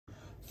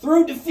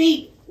through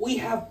defeat, we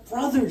have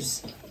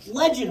Brothers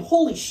Legend.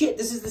 Holy shit,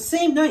 this is the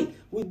same night.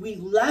 We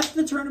left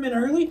the tournament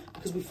early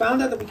because we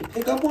found out that we could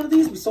pick up one of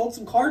these. We sold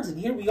some cards, and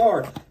here we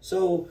are.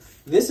 So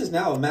this is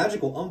now a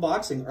magical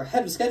unboxing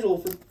ahead of schedule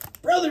for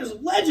Brothers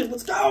Legend.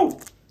 Let's go!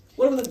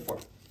 What are we looking for?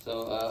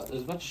 So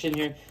there's a bunch of shit in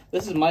here.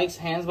 This is Mike's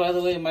hands, by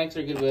the way. Mike's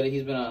are good with it.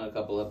 He's been on a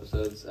couple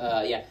episodes.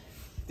 Yeah.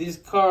 These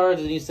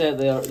cards, and you said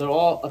it's an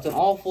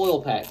all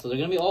foil pack, so they're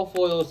gonna be all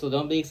foils. So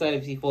don't be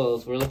excited if you see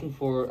foils. We're looking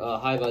for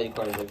high value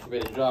cards like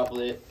Forbidden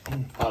Droplet,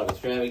 Pot of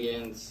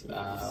Extravagance.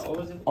 What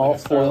was it? All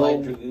like Starlight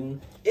foil.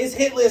 Dragoon. It's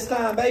hit list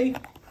time, baby.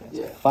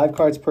 Yeah. 5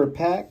 cards per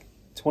pack,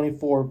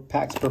 24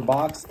 packs per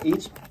box.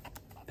 Each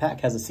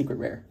pack has a secret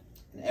rare.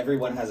 And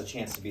everyone has a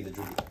chance to be the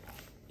Druid.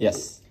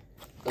 Yes.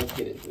 Let's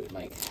get into it,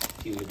 Mike.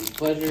 Few of these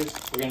pleasures.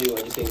 We're gonna do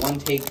just a one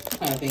take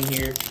kind of thing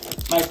here.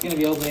 Mike's gonna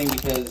be opening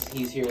because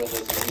he's here with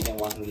us, and we didn't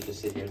want him to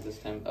just sit here this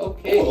time.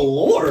 Okay. Oh,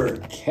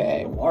 Lord.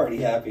 Okay. I'm already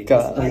happy.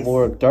 Got That's nice.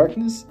 Lord of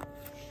Darkness.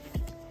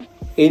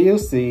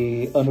 Adios,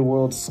 the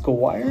Underworld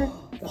Squire.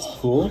 That's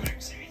cool.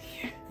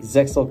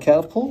 Zexal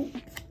Catapult.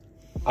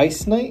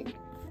 Ice Knight.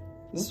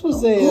 This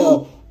was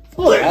a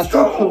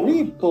Astro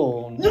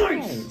Karibo.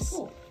 Nice.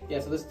 Cool. Yeah,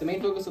 so the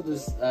main focus of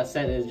this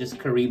set is just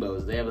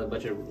Karibos. They have a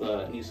bunch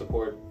of new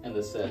support in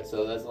this set,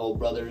 so that's the whole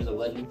Brothers of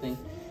Legend thing.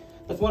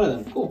 That's one of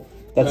them. Cool.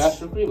 That's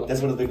one of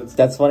the big ones.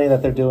 That's funny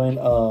that they're doing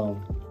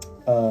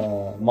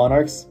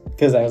Monarchs,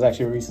 because I was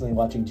actually recently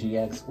watching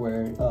GX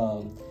where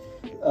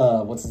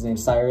what's his name,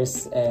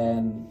 Cyrus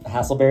and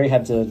Hasselberry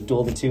had to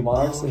duel the 2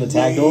 Monarchs in the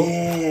tag duel.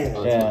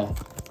 Yeah.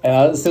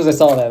 And as soon as I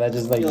saw that, I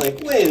just like, you're like,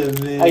 wait a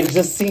minute. I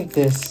just seen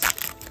this.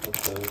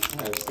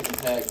 Second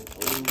pack.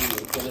 Ooh,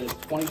 there's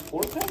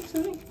 24 packs,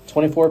 I think?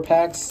 24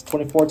 packs,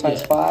 24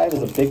 times 5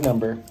 is a big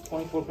number.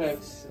 24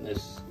 packs, and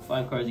there's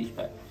 5 cards each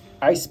pack.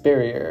 Ice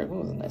Barrier.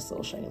 Ooh, a nice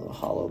little shiny little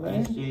hollow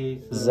there.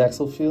 Zexal.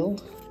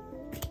 Zexelfield.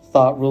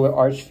 Thought Ruler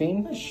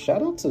Archfiend.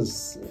 Shout out to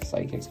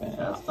Sidekicks,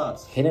 man.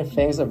 Thoughts. Hidden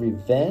Fangs of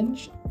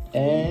Revenge.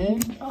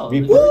 And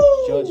Reaper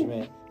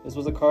Judgment. This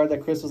was a card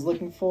that Chris was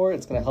looking for.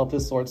 It's going to help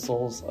his Sword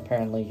Souls.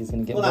 Apparently, he's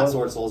going to get more. Well, not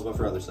Sword Souls, but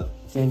for other stuff.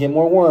 He's going to get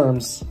more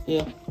worms.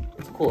 Yeah,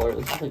 it's cool art.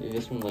 It's like, I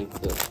guess, from like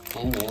the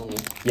anime only.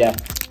 Yeah.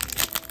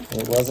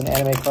 It was an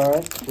anime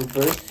card.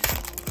 Reverse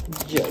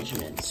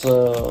Judgment.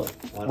 So,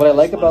 what I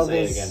like about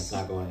say this... Again, it's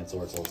not going at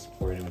Sword Souls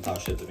before anyone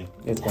talks shit to me.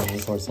 It's going to be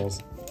Sword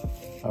Souls.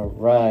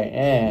 Alright,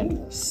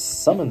 and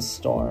Summon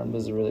Storm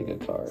is a really good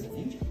card.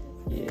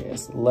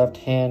 Yes, Left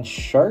Hand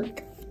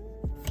Shark.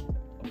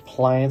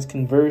 Appliance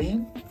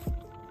Conversion.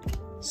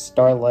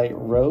 Starlight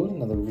Road,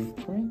 another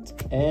reprint.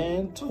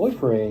 And Toy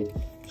Parade.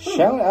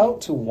 Shout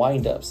out to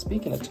Wind Up.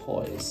 Speaking of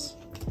toys.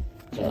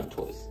 Shout out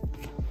toys.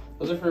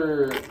 Those are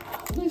for...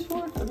 What are these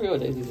for? I forget what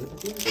days these are.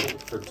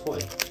 For toy.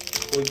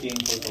 Toy game,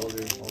 toy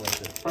soldiers, all that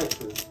shit. Fight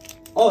for.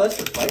 Oh, that's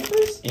for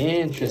fighters?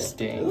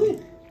 Interesting. Yeah,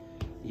 really?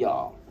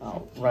 Y'all.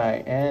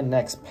 Alright, and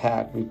next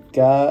pack. We've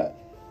got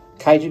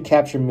Kaiju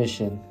Capture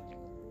Mission.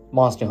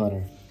 Monster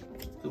Hunter.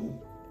 Cool.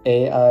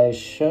 AI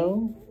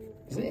Show.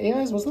 Is it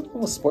AIs? Was that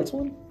the sports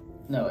one?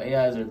 No,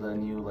 AIs are the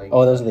new, like...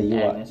 Oh, those are the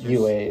administers.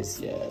 UAs.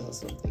 Yeah, that's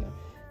something.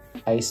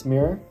 Ice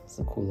Mirror. It's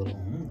a cool little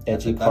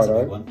edgy that's card a big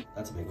art. one.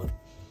 That's a big one.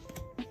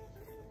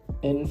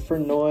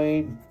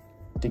 Infernoid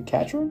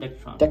Decatron?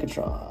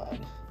 Decatron.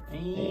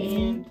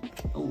 And...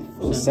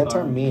 Oh,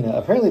 Centaur Mina.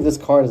 Apparently this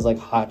card is like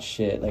hot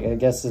shit. Like, I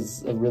guess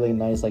it's a really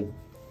nice, like,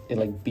 it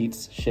like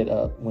beats shit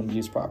up when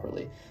used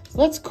properly. So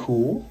that's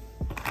cool.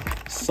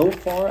 So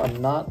far,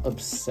 I'm not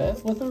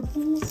upset with our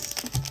pools.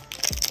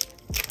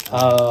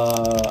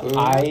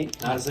 Not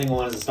a single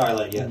one is a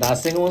Starlight yet. Not a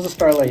single one's a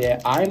Starlight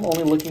yet. I'm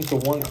only looking for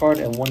one card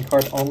and one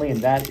card only, and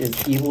that is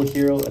Evil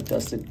Hero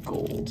Adjusted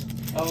Gold.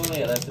 Oh,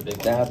 yeah, that's a big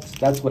one.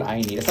 That's what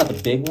I need. It's not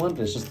the big one,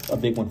 but it's just a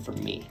big one for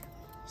me.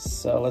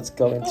 So let's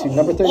go into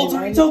number 39.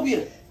 Ultimate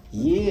Utopia!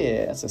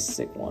 Yeah, that's a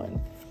sick one.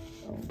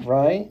 All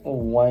right,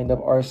 Wind Up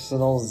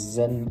Arsenal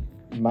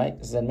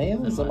Zenmayo,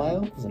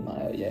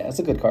 yeah, that's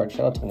a good card.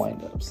 Shout out to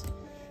Wind Ups.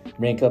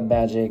 Rank Up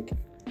Magic.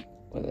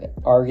 What is it?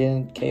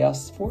 Argon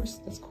Chaos Force.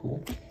 That's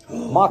cool.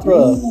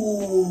 Mothra.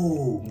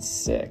 Ooh,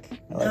 Sick.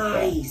 I like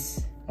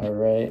nice. that. All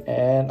right,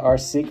 and our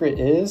secret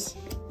is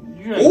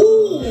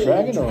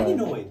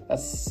Dragonoid.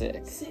 That's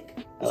sick. Sick.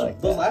 I like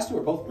those that. last two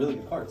are both really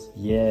good cards.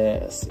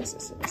 Yes.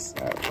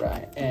 All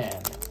right,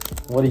 and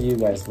what are you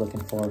guys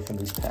looking for from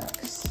these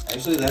packs?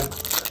 Actually, that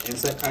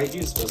Insect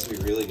Kaiju is supposed to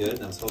be really good,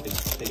 and I was hoping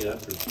to pick it up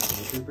for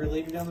Mini Trooper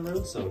later down the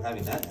road, so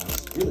having that now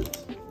is really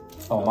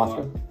nice. Oh,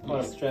 Mothra?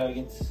 What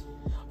Extravagance.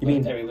 You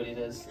mean everybody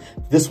does?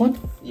 This one?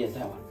 Yeah,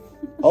 that one.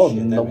 Oh,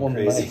 Shit, Noble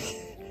crazy.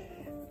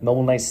 Knight.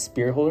 Noble Knight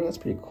Spear Holder. That's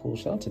pretty cool.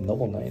 Shout out to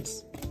Noble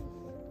Knights.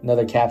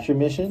 Another capture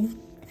mission.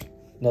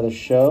 Another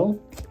show.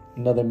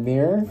 Another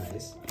mirror.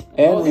 Nice.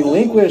 And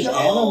Relinquish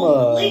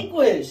Anima.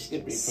 Relinquish!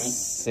 Good reprint.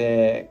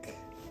 Sick.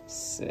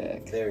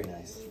 Very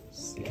nice.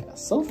 Yeah,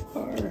 so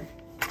far,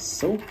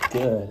 so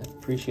good.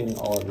 Appreciating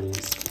all of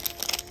these.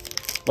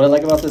 What I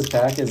like about this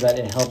pack is that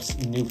it helps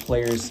new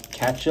players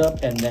catch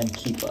up and then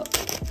keep up.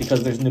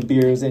 Because there's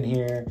Nibiru's in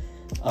here,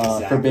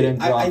 Exactly. Forbidden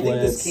Droplets. I think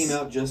this came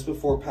out just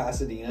before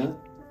Pasadena,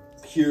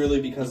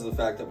 purely because of the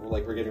fact that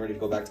we're getting ready to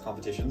go back to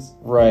competitions.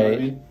 Right,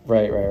 You know what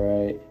I mean?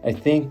 right. I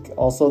think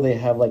also they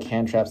have like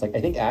hand traps. Like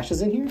I think Ash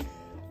is in here.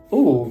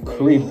 Ooh,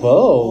 Karibo.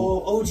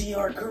 Oh,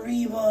 OGR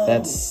Karibo.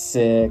 That's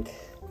sick.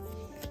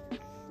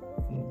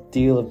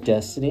 Deal of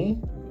Destiny.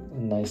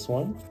 Nice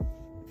one.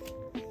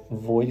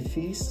 Void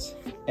Feast.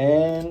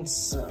 And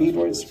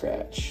Speedboard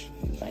Scratch.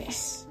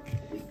 Nice.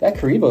 That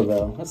Karibo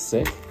though, that's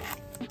sick.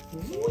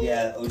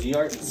 Yeah,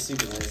 OGR is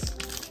super nice.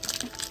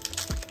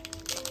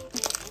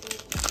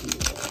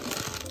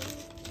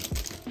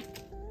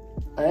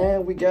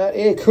 And we got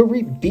a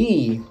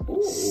Karibi.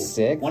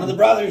 Sick. One of the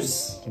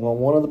brothers. Well,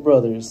 one of the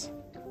brothers.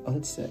 Oh,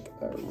 that's sick.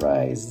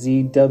 Alright,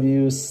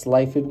 ZW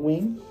Slified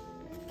Wing.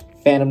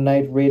 Phantom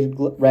Knight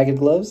Ragged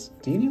Gloves.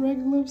 Do you need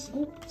Ragged Gloves?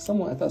 Oh,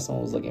 I thought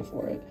someone was looking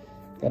for it.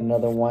 Got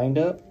another Wind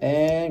Up.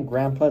 And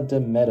Grandpa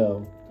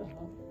DeMeadow.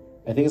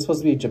 I think it's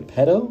supposed to be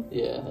Geppetto.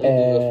 Yeah, I think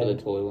it goes for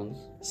the toy ones.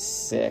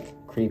 Sick.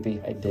 Creepy.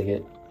 I dig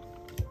it.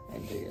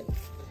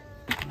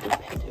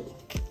 Geppetto.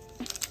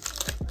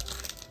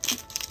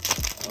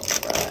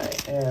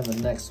 Alright, and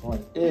the next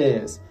one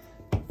is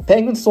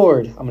Penguin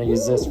Sword. I'm gonna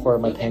use this for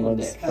my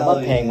penguins. For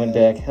my penguin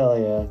deck. Hell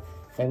yeah.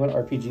 Penguin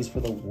RPGs for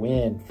the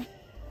win.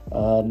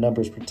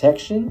 Numbers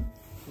Protection.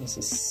 This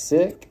is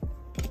sick.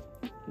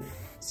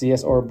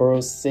 CS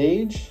Ouroboros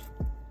Sage.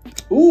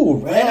 Ooh,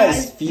 Red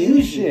Eyes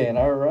Fusion.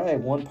 Alright,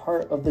 one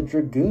part of the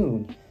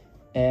Dragoon.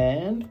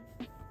 And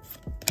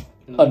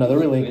another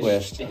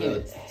Relinquished. I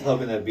was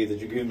hoping that'd be the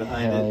Dragoon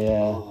behind Hell it. yeah.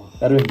 Oh.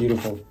 That'd have been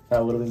beautiful.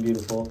 That would have been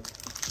beautiful.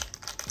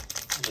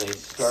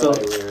 So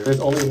there's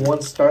only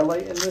one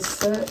Starlight in this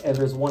set, and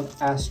there's one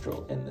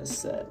Astral in this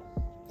set.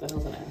 That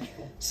was an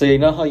Astral. So you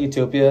know how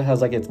Utopia has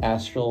like its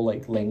Astral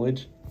like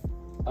language?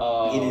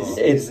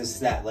 It's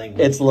that language.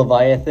 It's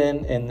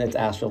Leviathan and its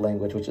Astral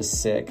language, which is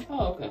sick.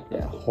 Oh, okay.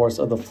 Yeah, Horse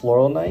of the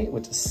Floral Knight,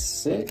 which is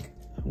sick.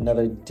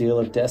 Another Deal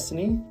of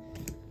Destiny.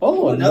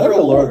 Oh, another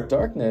Lord of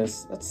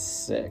Darkness. That's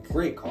sick.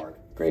 Great card.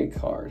 Great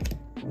card.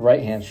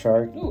 Right hand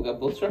shark. Oh, we got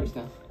both sharks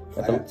now.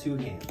 I got two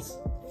hands.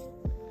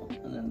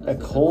 A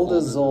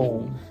Cold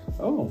Zone.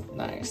 Oh,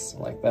 nice. I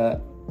like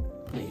that.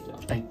 No, you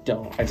don't. I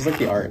don't. I just like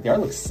the art. The art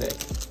looks sick.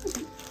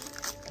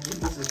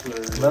 This is where...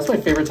 That's my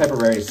favorite type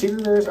of rarity.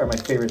 Secret rares are my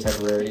favorite type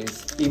of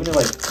rarities. Even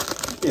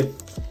if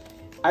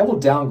I will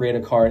downgrade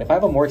a card. If I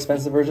have a more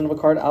expensive version of a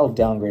card, I'll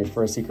downgrade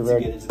for a secret rare.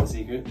 To get into the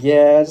secret?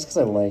 Yeah, just because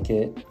I like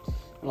it.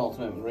 An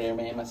ultimate rare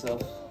man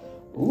myself.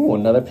 Ooh,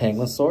 another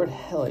Penguin Sword.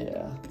 Hell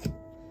yeah.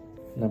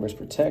 Numbers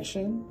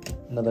Protection.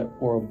 Another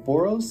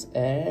Ouroboros.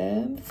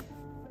 And...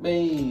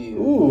 Hey,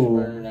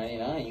 ooh.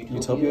 99.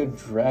 Utopia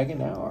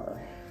Dragon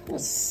Hour.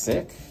 That's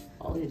sick.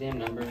 All these damn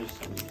numbers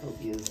and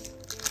Utopias.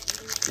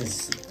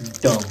 It's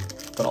dumb,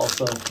 but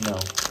also no.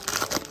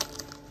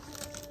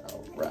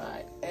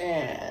 Alright,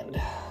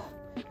 and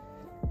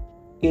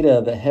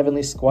Ida, the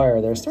Heavenly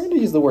Squire. They're starting to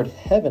use the word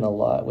heaven a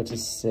lot, which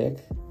is sick.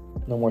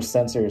 No more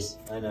censors.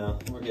 I know.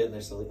 We're getting there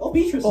slowly. Oh,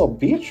 Beatrice! Oh,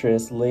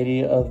 Beatrice,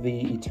 Lady of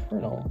the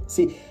Eternal.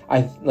 See,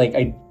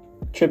 I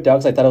tripped out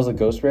because I thought it was a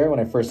ghost rare when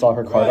I first saw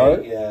her card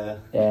art. Yeah.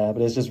 Yeah,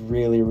 but it's just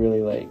really,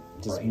 really like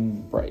just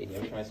bright. Yeah,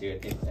 we're trying to see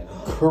what it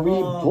is.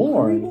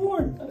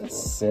 Reborn. That's cool.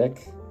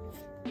 Sick.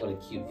 What a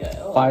cute guy.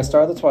 Oh,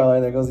 5-star of the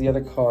Twilight. There goes the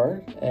other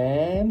card.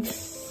 And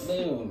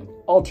boom.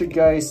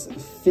 Altergeist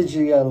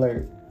Fiji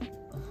Alert.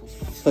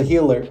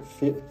 Fahealer.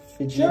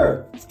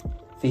 Sure.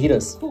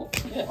 Fajitas. Cool.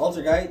 Yeah.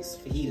 Altergeist,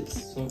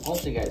 fajitas. Some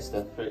Ultra Guy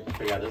stuff. I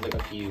forgot there's like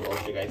a few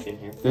Ultra Guys in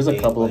here. There's a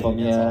couple of them,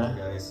 yeah.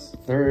 It's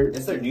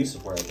their new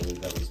support, I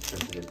believe, that was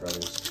Trinity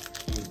Brothers.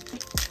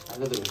 I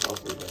know there was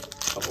also a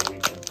couple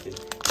regions too.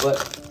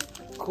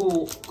 But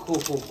cool.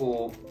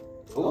 Ooh.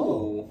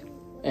 Oh.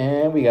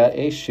 And we got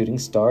a Shooting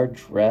Star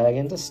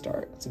Dragon to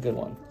start. That's a good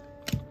one.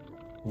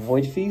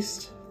 Void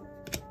Feast.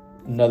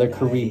 Another Nice.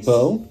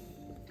 Karibo.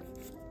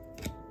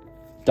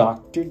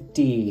 Dr.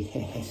 D.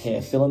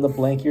 Fill in the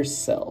blank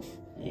yourself.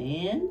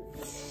 And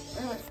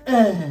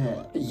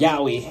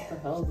Yowie. what the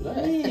hell is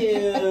that?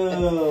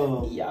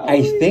 Ew. Yeah.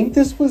 I think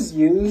this was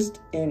used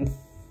in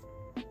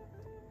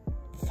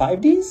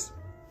 5Ds?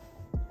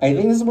 I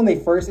think this is when they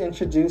first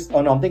introduced...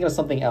 Oh, no, I'm thinking of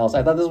something else.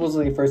 I thought this was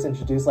when they first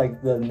introduced,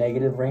 like, the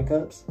negative rank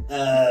ups. You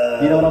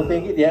know what I'm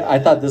thinking? Yeah, I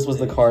thought this was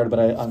the card, but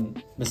I'm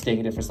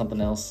mistaking it for something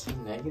else.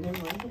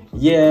 Negative rank?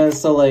 Yeah,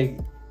 so, like,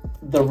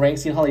 the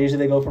ranks, you know how usually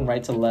they go from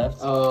right to left?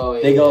 Oh,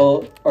 yeah. They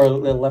go, or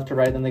left to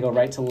right, then they go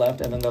right to left,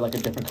 and then they're, like, a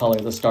different color.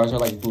 The stars are,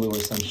 like, blue or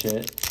some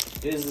shit.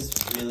 It is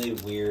this really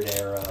weird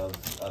era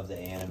of the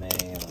anime,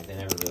 and like they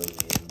never really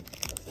made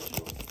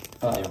official.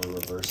 They were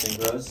reverse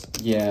synchros.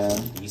 Yeah.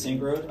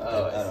 Desynchroed?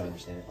 Oh, I don't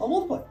understand it. Oh,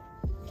 multiply.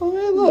 Oh,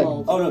 man,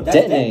 look. Oh, no, that's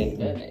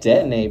Detonate.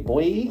 Detonate,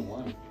 boy.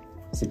 One.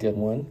 That's a good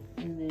one.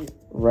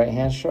 Right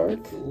hand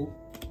shark. Cool.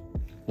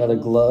 Another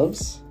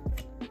gloves.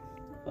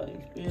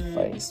 Fighting Spirit.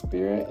 Fighting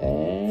Spirit.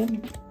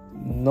 And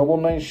Noble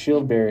Knight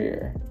Shield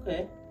Barrier.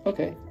 Okay.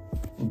 Okay.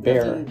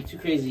 Bear. Nothing too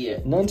crazy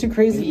yet. None too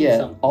crazy We need yet.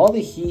 some. All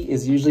the heat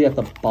is usually at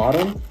the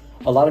bottom.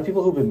 A lot of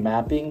people who've been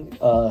mapping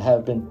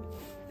have been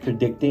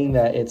predicting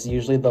that it's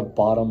usually the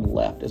bottom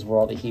left is where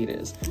all the heat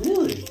is.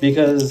 Really?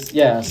 Because,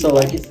 yeah, so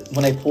like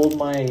when I pulled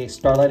my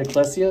Starlight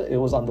Ecclesia, it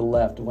was on the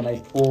left. When I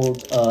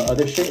pulled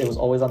other shit, it was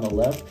always on the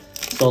left.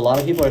 So a lot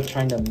of people are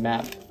trying to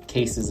map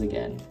cases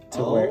again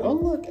to where, oh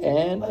look,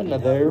 and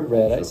another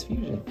Red Ice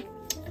Fusion.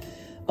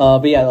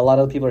 But yeah, a lot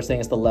of people are saying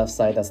it's the left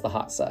side, that's the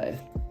hot side.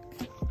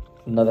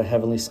 Another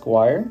Heavenly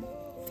Squire.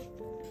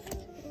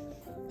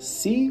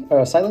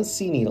 Silent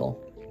Sea Needle.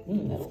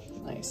 Nettle.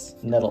 Nice.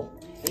 Nettle.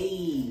 Hey,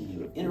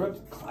 you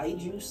interrupted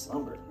Kaiju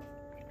Slumber.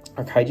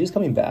 Are Kaiju's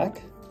coming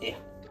back? Yeah.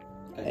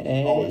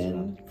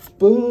 And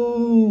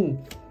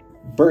boom!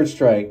 Bird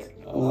Strike.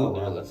 Oh,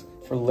 Lureless.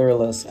 For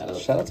Lureless.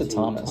 Shout out to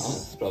Thomas.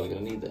 Thomas is probably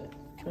gonna need that.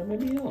 Or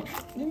maybe you won't.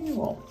 Maybe you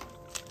won't.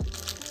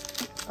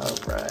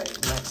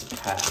 Alright, next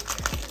pack.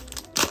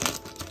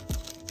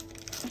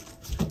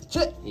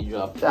 Shit! He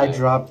dropped the I bag.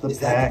 dropped the Is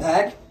that the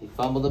pack? He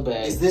fumbled the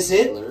bag. Is this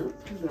it? Slurp.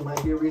 There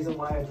might be a reason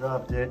why I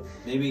dropped it.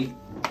 Maybe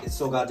it's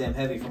so goddamn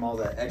heavy from all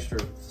that extra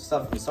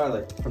stuff from the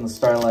Starlight. From the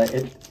Starlight.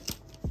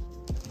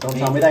 Don't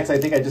tell me that, because I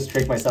think I just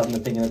tricked myself into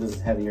thinking that this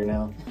is heavier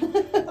now.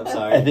 I'm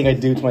sorry. I think I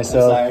duped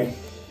myself. I'm sorry.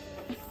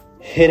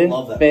 Hidden I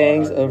love that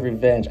Fangs card. of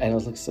Revenge. I know,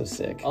 it looks so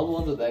sick. All the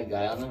ones with that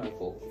guy on them are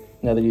cool.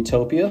 Another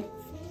Utopia.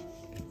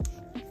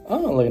 Oh,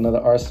 look, another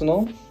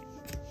Arsenal.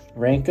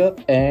 Rank up,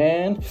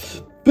 and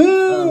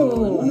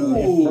boom!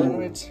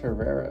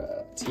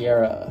 Inferno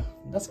Tiara.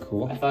 That's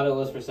cool. I thought it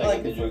was for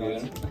second the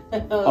Dragoon.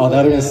 Oh,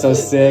 that would have been so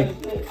sick.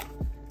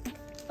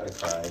 I'd have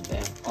cried.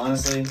 Damn.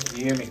 Honestly, if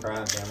you hear me cry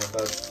on camera,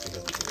 folks,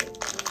 because it's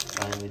good.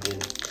 Finally did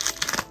it.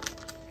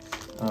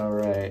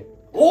 Alright.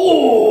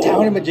 Oh!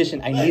 Tower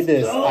Magician. I need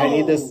this. go. I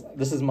need this.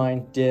 This is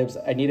mine. Dibs.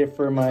 I need it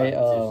for my,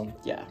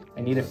 yeah.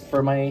 I need it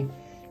for my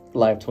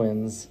live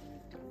twins.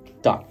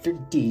 Dr.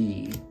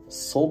 D.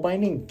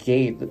 Soulbinding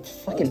Gate. The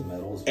fucking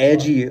metal as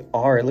edgy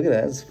art. Look at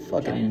that. It's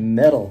fucking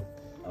metal.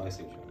 Oh, I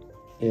see what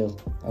you mean. Ew.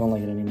 I don't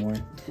like it anymore.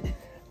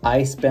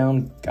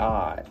 Icebound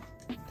God.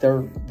 They're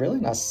really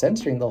not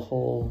censoring the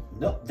whole...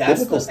 No, that's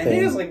the, biblical I think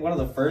thing. it's like one of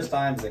the first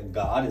times that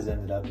God has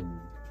ended up in...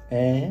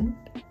 And...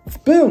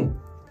 Boom!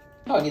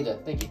 Oh, I need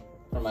that. Thank you.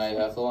 For my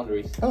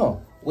laundries.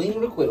 Oh. Wing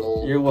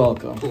Requital. You're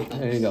welcome. Cool,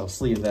 There you go.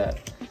 Sleeve that.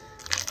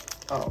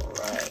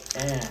 Alright.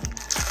 And...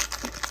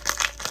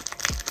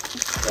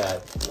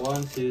 Got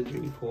 1, 2,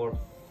 3, 4,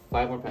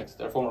 5 more packs.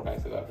 There are 4 more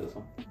packs to go after this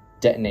one.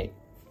 Detonate.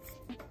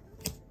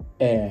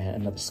 And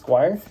another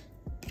Squire.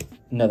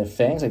 Another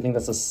Fangs. I think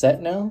that's a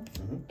set now.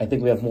 I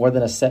think we have more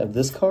than a set of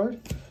this card.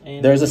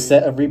 And There's a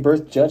set of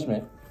Rebirth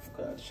Judgment.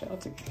 Shout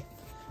out to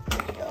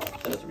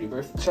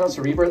Rebirth. Shout out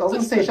to Rebirth. I was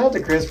gonna say shout out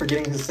to Chris for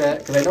getting his set,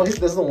 because I know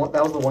this is the one,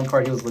 that was the one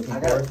card he was looking I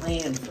for. got a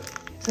plan for it.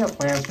 He's got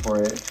plans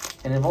for it,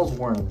 and it involves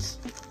worms.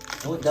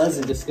 No, it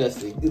doesn't.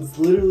 Disgusting. It's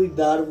literally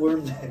not a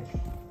worm deck.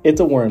 It's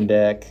a worm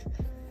deck,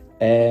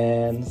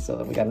 and so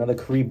then we got another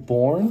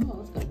Reborn, Oh,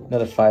 that's kind of cool.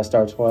 another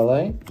 5-star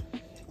Twilight,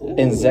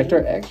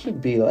 Inzektor Extra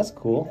Beetle. That's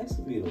cool. That's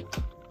the beetle.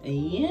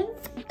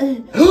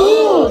 And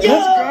Let's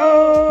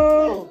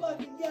go!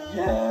 Fucking God.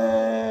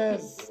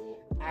 Yes!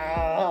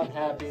 Ah, I'm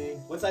happy.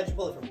 What side did you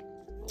pull it from?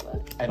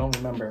 I don't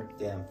remember.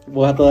 Damn.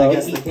 We'll have to. I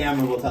guess the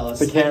camera will tell us.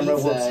 The camera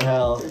will Exactly.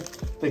 tell.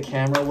 The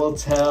camera will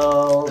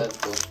tell. that's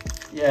cool.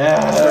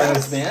 Yes,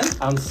 Congrats, man.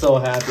 I'm so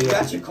happy. You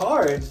got your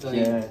card. So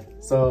Yeah.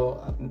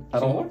 So I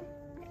Two don't.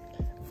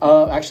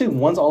 more? Actually,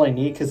 one's all I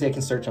need because I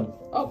can search them.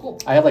 Oh, cool.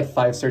 I have like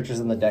 5 searchers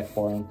in the deck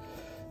for them.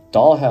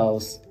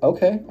 Dollhouse.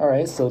 Okay. All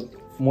right. So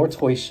more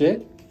toy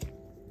shit.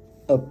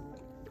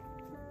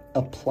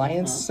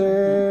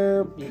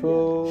 Appliancer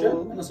Pro.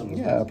 Sure. I know some of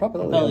those Yeah, ones.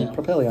 Propelion.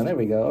 Propelion. There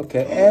we go.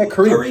 Okay. And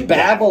Curry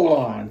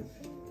Babylon.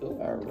 Cool.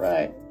 All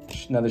right.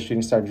 Another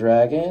Shooting Star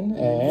Dragon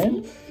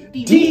and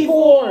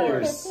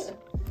D-Force.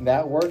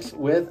 That works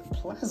with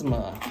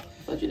Plasma. I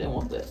thought you didn't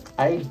want that.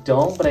 I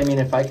don't, but I mean,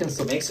 if I can,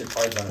 It makes your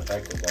cards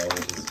unineffective though,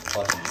 which is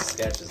fucking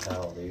sketch as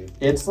hell, dude.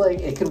 it's like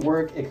it could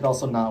work. It could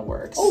also not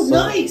work. Oh, So,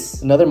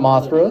 nice! Another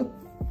Mothra.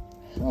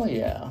 Hell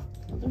yeah.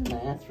 Another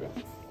Mathra.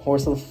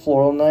 Horse of the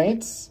Floral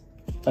Knights.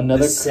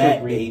 Another The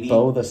set, baby.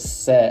 Karibo, the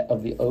set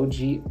of the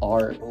OG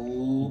art.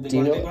 Ooh, big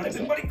Deal. money, big money,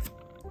 big money.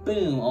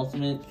 Boom.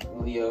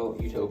 Ultimate Leo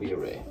Utopia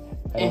Ray.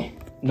 I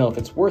don't know if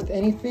it's worth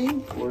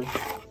anything. Worth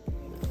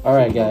All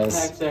right, guys.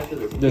 packs after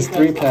this. There's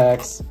 3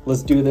 packs.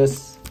 Let's do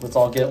this. Let's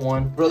all get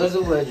one. Brothers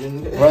of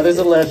Legend. Brothers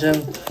of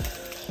Legend.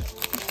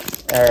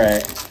 All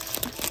right.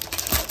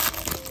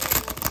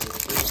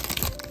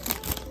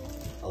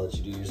 I'll let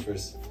you do yours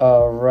first.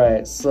 All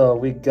right. So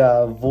we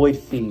got Void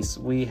Feast.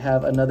 We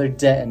have another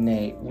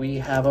Detonate. We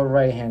have a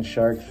Right Hand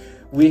Shark.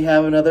 We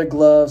have another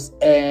Gloves.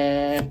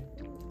 And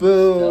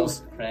boom.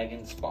 Stealth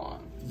Dragon Spawn.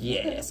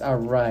 Yes. All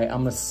right.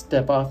 I'm going to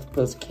step off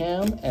this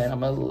cam and I'm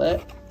going to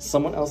let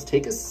someone else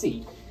take a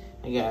seat.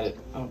 I got it.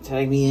 Oh,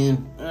 tag me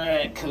in. All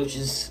right,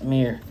 coaches. I'm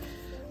here.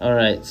 All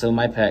right, so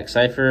my pack.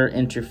 Cypher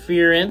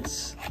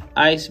Interference,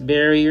 Ice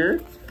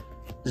Barrier,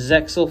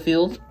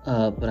 Zexelfield,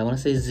 but I want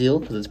to say Zeal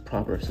because it's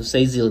proper. So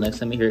say Zeal next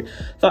time you hear it.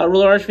 Thought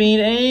Ruler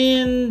Archfiend,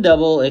 and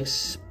Double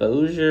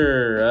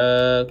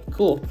Exposure.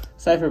 Cool.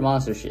 Cypher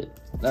Monster shit. All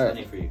It's right.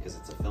 funny for you because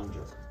it's a film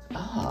joke.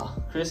 Ah.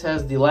 Chris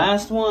has the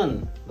last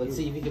one. Let's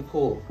see if he can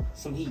pull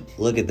some heat.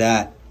 Look at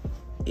that.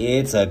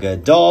 It's a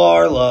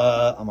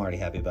Ghidorah. I'm already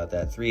happy about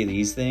that. 3 of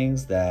these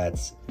things.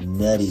 That's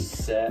nutty.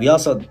 Set. We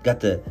also got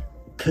the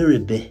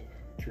Kuribe.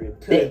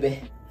 Could be.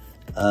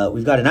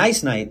 We've got an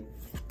Ice Knight.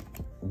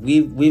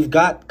 We've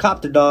got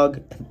Copter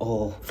Dog.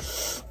 Oh!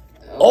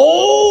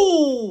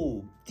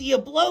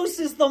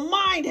 Diablosis the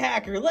Mind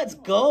Hacker. Let's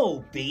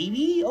go,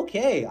 baby.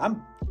 Okay,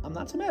 I'm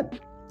not so mad.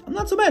 I'm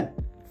not so bad.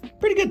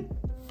 Pretty good.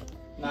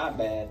 Not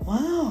bad.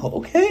 Wow,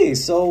 okay.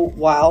 So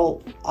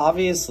while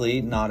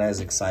obviously not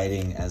as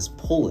exciting as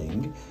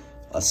pulling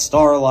a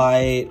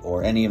Starlight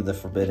or any of the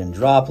Forbidden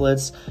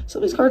Droplets,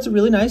 some of these cards are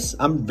really nice.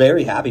 I'm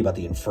very happy about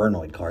the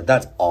Infernoid card.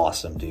 That's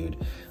awesome, dude.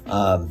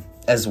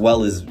 As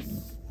well as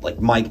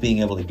like Mike being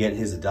able to get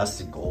his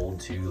Dusted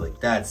Gold too.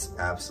 Like that's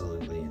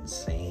absolutely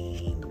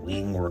insane. The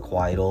Wing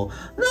Requital.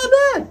 Not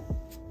bad.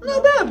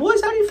 Not bad,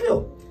 boys. How do you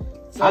feel?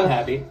 I'm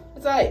happy.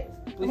 It's alright.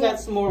 We got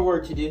some more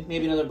work to do.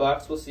 Maybe another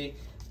box. We'll see.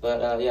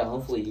 But yeah,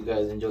 hopefully you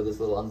guys enjoyed this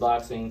little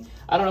unboxing.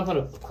 I don't know if I'm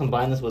going to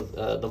combine this with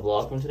the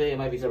vlog from today. It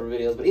might be separate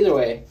videos. But either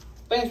way,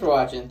 thanks for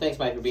watching. Thanks,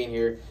 Mike, for being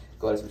here.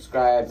 Go ahead and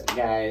subscribe,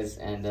 guys.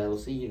 And we'll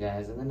see you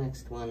guys in the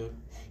next one.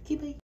 Keep it.